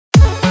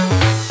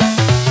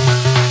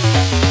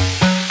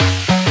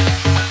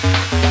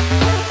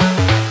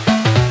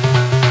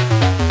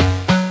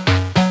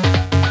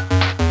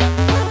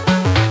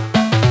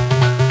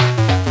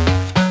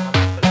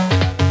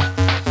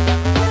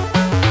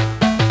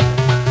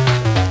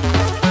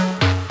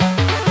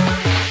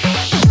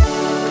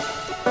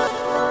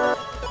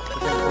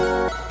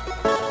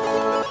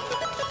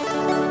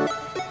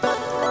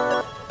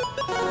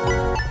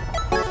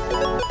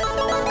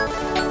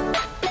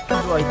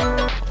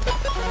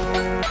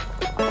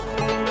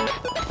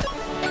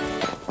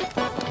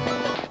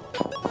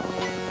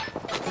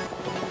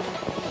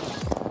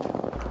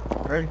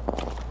Earl.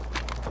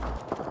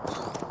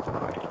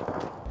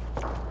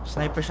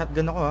 Sniper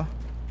shotgun ako ha.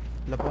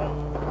 Wala pong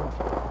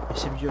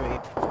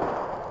SMG-8.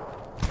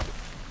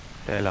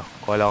 Teka lang,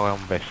 wala ko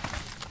yung best.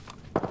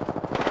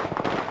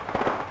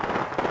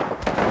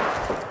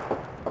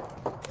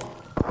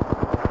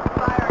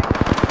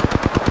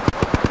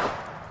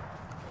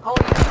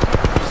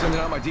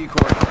 Sending out my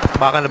decoy.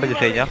 Baka na ba dyan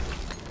sa inyo?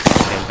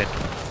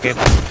 Okay.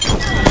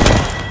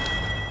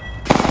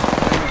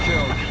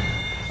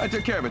 I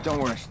took care of it,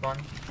 don't worry.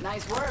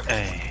 Nice work.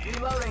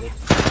 Reloading.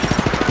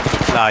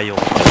 Layo.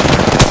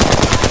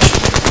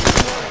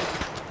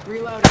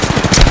 Reloading.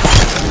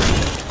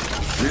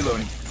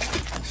 Reloading.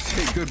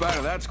 Say goodbye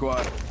to that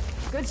squad.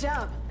 Good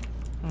job.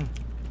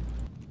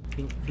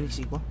 Phoenix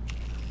ko.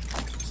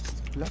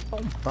 Wala pa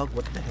akong bug,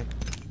 what the heck?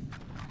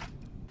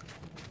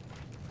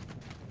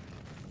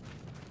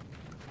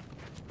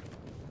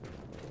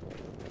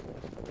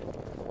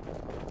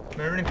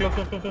 Meron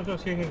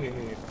close. Here.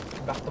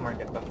 Back to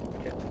market.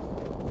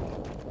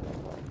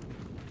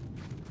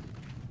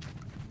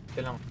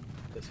 Ito lang.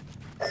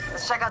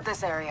 Let's check out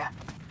this area.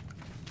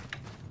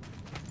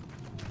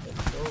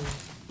 Let's go.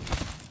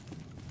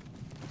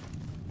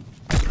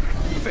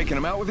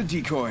 Faking him out with a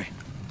decoy.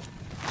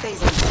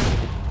 Phasing.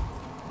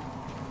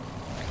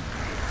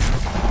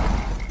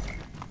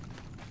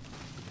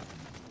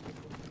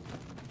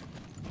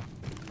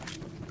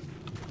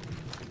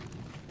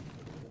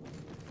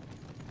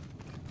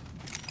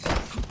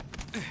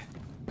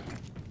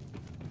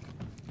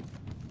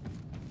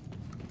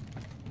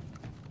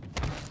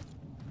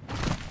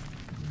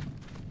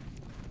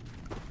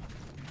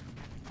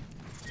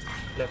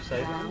 Left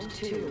side. Round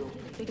 2.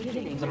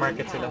 Sa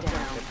market sila.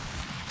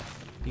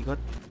 Ikot.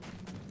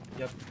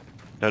 Yup.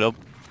 Lalob.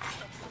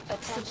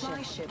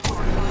 Supply ship.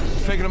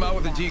 Faking him out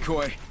with a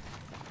decoy.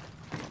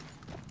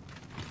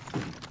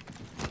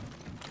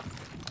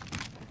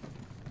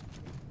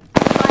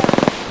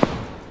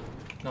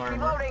 No armor.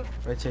 Reloading.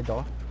 Right side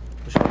ako.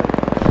 Push ako.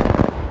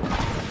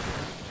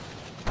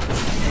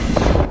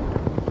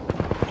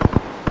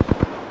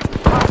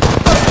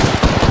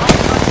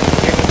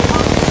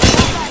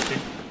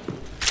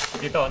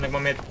 Dito,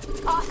 nagmamid.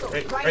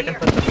 Hostile. Right in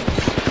front of me.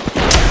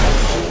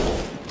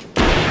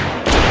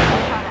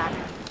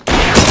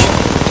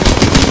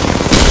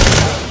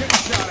 Getting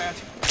shot at.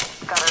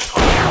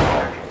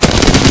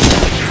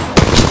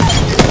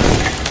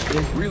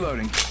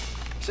 Reloading.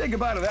 Say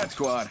goodbye to that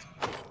squad.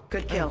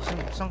 Good kill.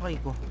 Saan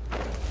kayo ko?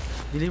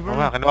 Deliver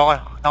Oo mo. nga,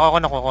 nakuha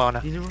ko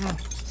na. Deliver mo.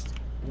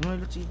 Huwag mo na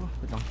ilot ko.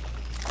 Wait lang.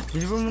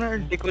 Deliver mo na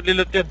Earl. Hindi ko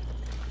nilot yan.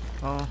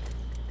 Oo.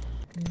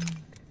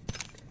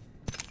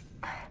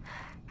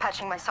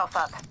 Patching myself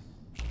up.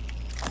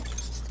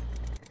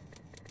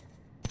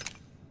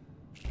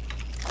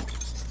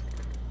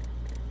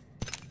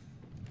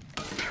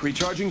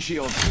 Recharging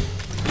shields.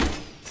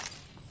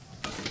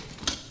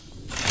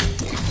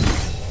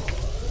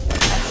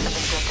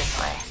 Something good this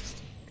way.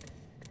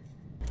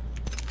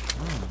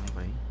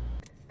 Okay.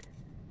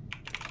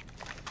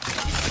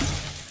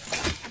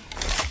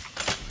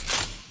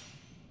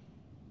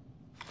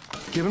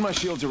 Giving my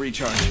shields a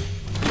recharge.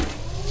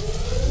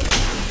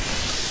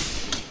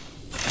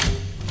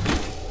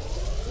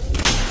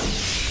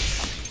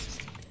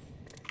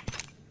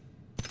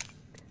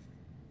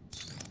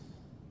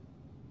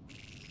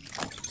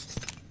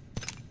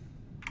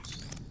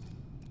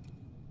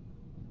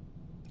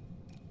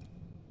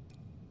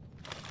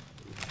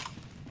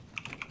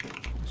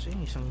 Kasi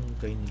yung isang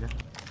guy nila.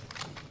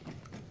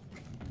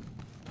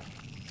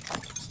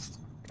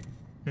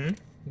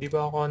 Hindi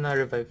ba ako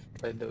na-revive,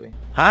 by the way?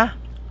 Ha?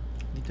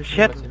 Dito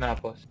Shit. Diba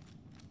sinapos?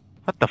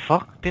 What the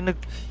fuck? Tinag...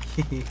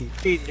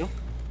 Tinyo?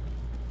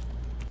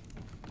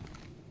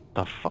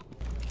 The fuck?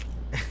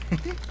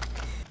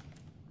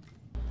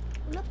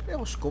 Wala pa rin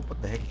ako scope, what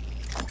the heck?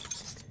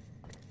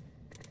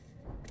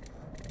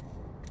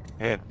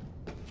 Ayan.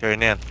 Sure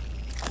na yan.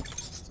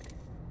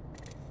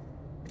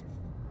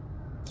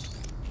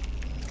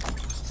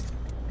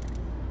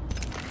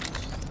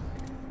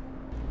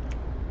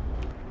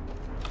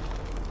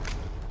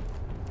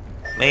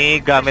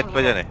 May gamit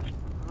pa dyan eh.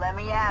 Let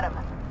me at him.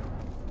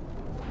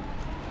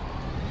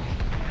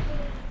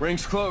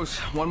 Ring's close.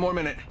 One more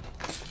minute.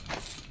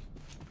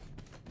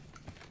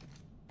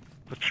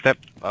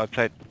 Footstep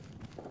outside.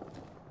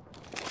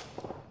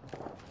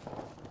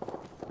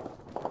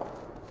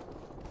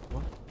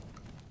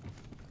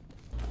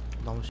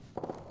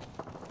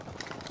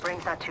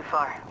 Ring's not too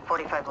far.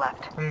 45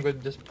 left. I'm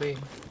good, just play.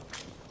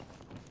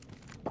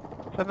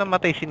 Saan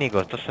namatay si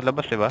Nico? Tapos sa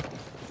labas, diba?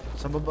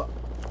 Sa baba.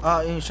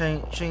 Yung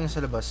siya yung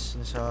sa labas.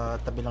 Yung sa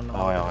tabi lang ng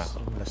Okay.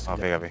 yung last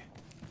Okay.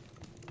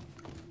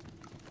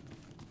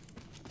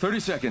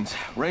 30 seconds.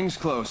 Ring's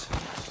close.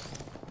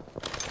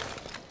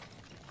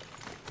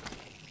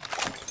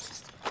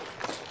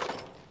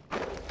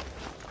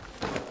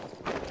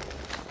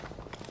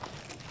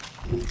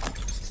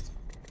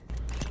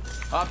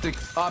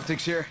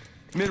 Optics here.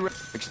 Mid-range.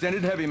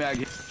 Extended heavy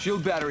mag.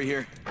 Shield battery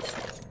here.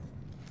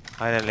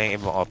 Kaya na lang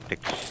yung ibang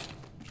optics.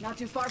 Not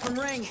too far from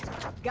ring.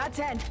 Got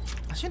 10.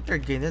 As yung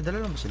third guy nila,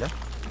 dala lang ba sila?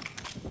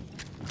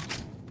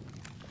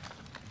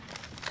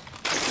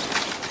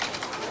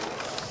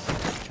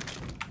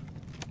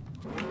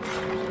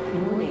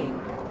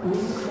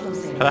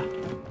 Tara.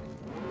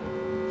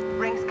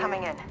 Rings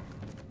coming in.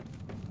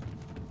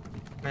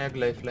 May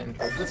lifeline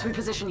close. Let's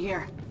reposition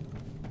here.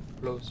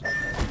 Close.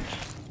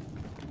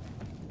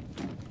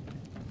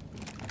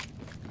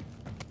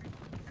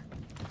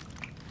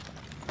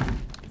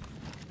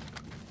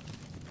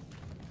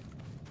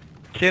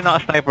 Sino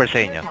naka-sniper sa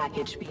inyo?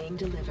 Package being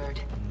delivered.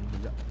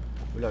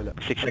 Wala.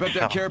 6x I bet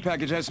that ako. care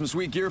package has some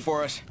sweet gear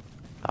for us.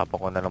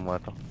 Tapon ko na lang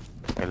muna to.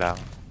 Kailangan.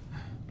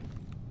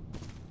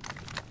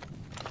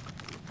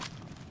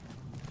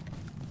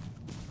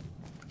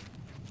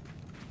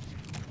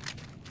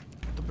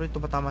 Ito pre,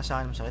 tumatama sa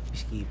akin masakit.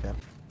 Peacekeeper.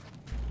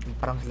 Yung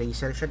parang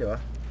laser siya, di ba?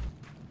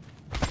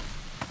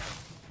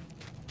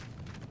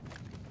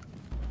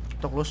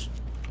 Ito, close.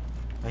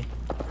 Ay.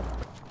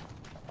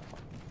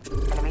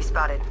 Enemy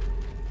spotted.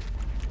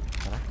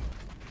 Tara.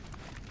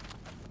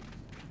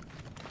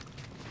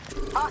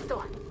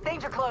 Hostile.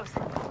 Danger close.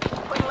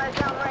 Putting lead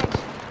down range.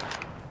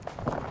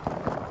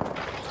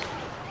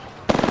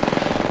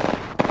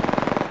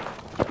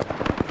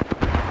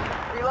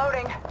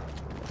 Reloading.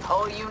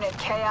 Whole unit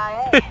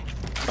KIA.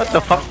 What the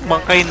fuck?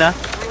 Bangkay na.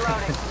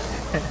 Reloading.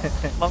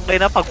 Bangkay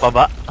na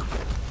pagbaba.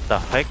 The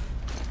heck?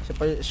 Siya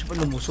pa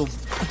lumusob.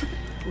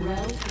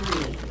 Round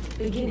 3.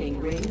 Beginning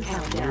ring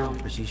countdown.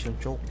 Precision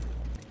choke.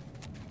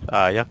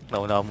 Ayak,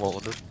 nauna mo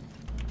ako dun.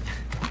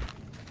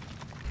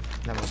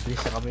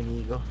 Namabilis na kami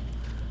ni Igo.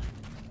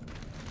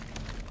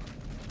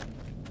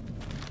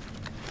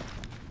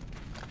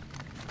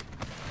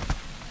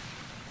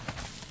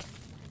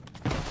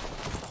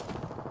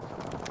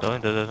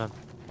 Doon.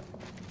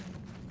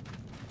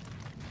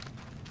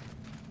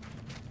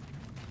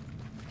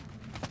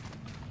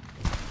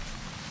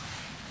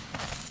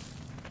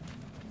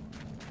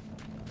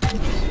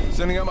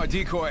 Sending out my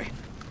decoy.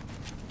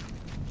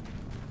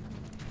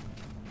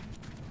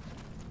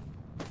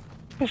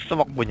 Gusto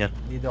tumakbo niyan.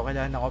 Hindi daw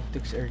kailangan ng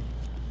optics early.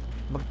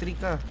 Mag-3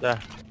 ka. Da.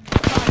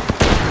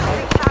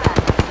 Getting shot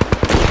at.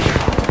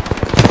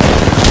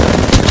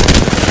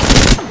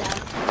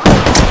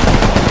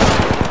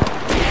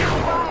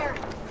 Fire.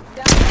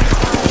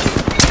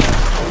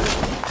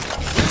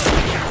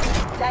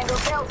 Tango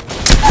killed.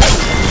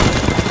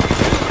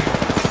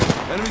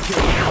 Enemy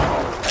killed.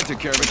 I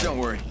took care of it,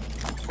 don't worry.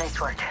 Nice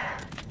work.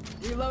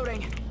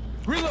 Reloading.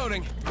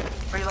 Reloading!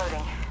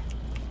 Reloading.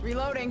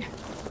 Reloading.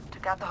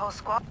 Took out the whole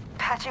squad.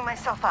 Patching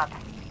myself up.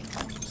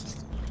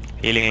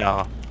 Healing lang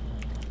ako.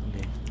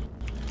 Hindi.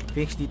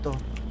 Fix dito.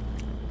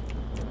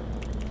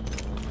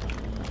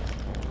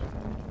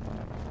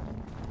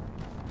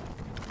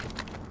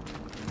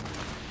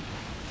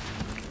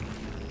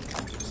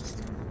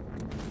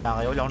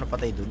 Kayo, wala akong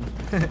napatay dun.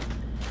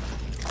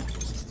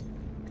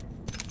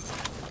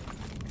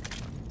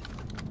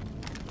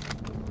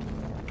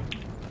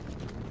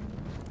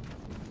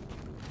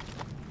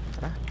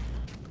 Tara.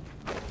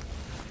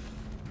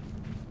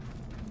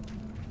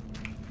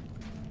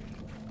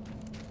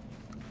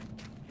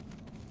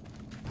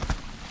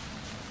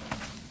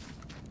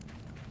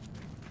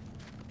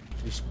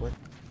 Squad.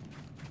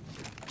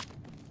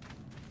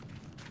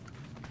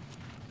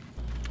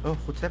 Oh,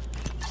 footstep.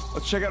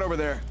 Let's check out over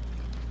there.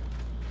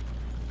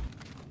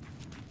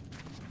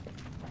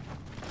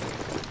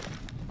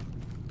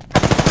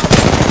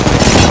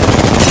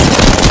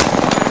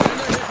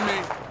 They're hitting me.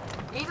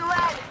 Eating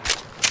lead.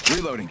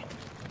 Reloading.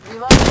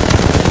 Reloading.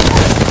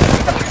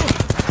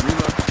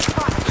 Reload.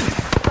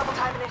 Double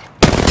timing it.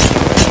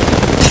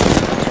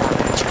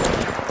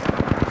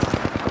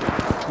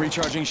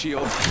 Recharging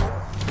shield.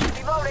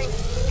 Reloading.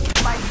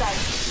 My sight.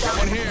 Got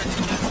one here.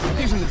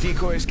 Using the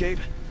decoy escape.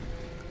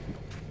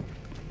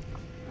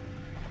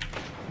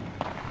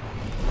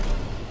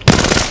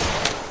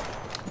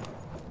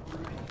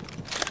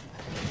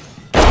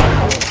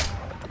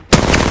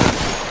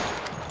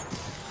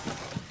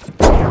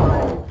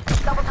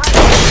 Double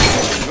timing.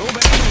 Go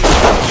back.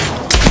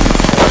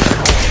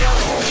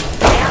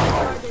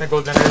 May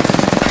golden earth.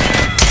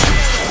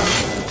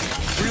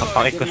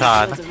 Napakit ko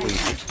sana.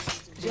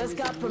 Just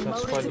got That's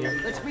promoted funny. to...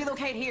 Let's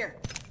relocate here.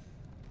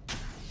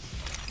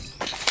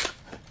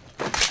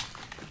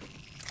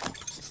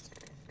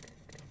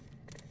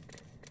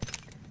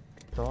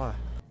 Ito ka.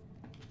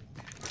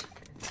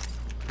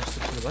 Gusto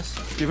sa labas?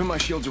 Give him my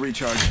shield to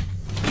recharge.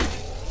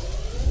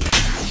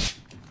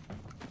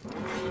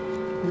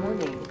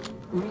 Warning.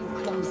 Ring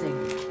closing.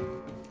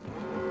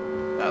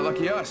 Ah,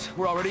 lucky us.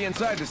 We're already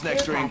inside this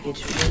next Care ring.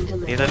 package being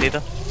delivered. Dito.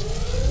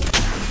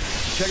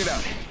 Check it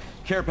out.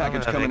 Care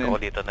package Ano coming narinig in. ako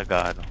dito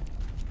nag-ano.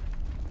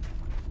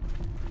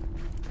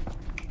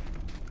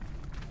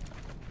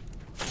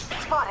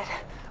 Spotted.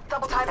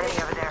 Double timing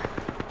it over there.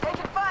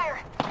 Taking fire.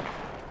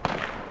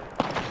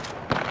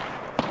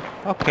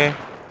 Okay.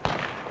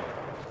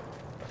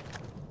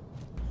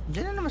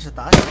 Diyan na naman sa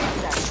taas.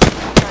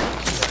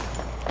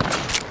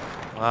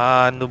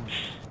 Mga noobs.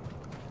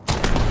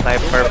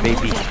 Sniper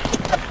baby.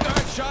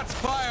 Alright, shots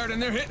fired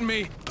and they're hitting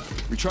me.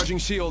 Recharging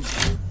shields.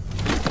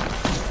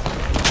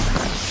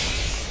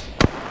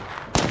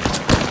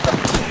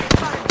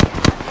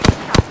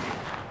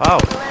 Wow,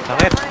 Lead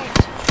sakit. down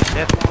range.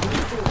 Shit.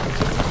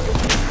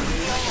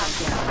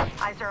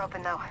 Eyes are open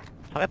though.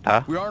 Sakit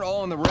ha? We aren't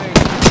all in the ring.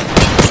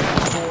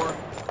 4.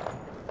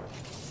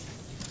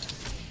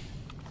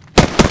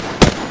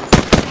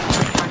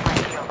 Recharge my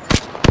shields.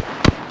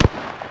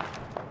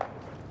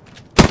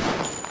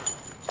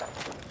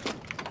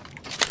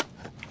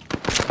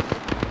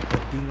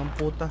 Ding ang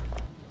puta.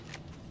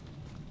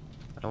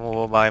 Ano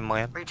mo babae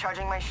mga yan?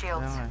 Recharging my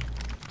shields. Kaya nga eh.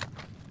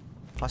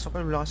 Pasok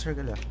ka, wala ka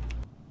circle ah.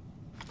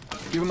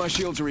 Give him my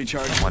shield to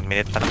recharge. 1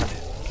 minute pa naman.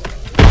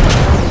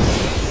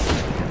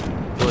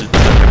 Tule,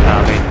 palapit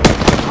sa akin.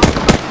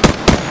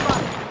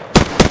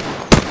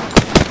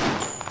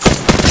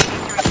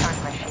 Need to recharge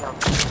my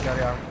shields.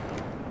 Carry on.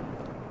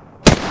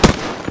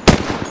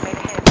 Made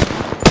a hit.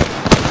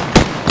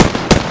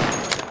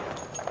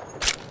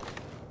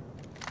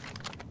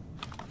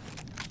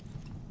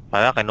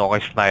 Pala, kinuha ko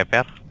yung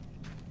sniper.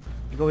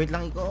 Iko, wait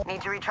lang, Iko. Need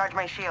to recharge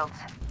my shields.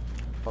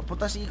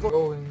 Papunta si Iko.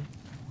 Going.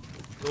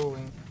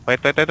 Going.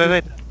 Wait.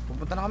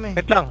 Pupunta na kami.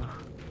 Wait lang.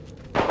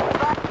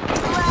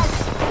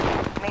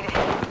 Made a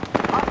hit.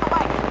 Off the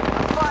way.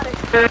 Spotted.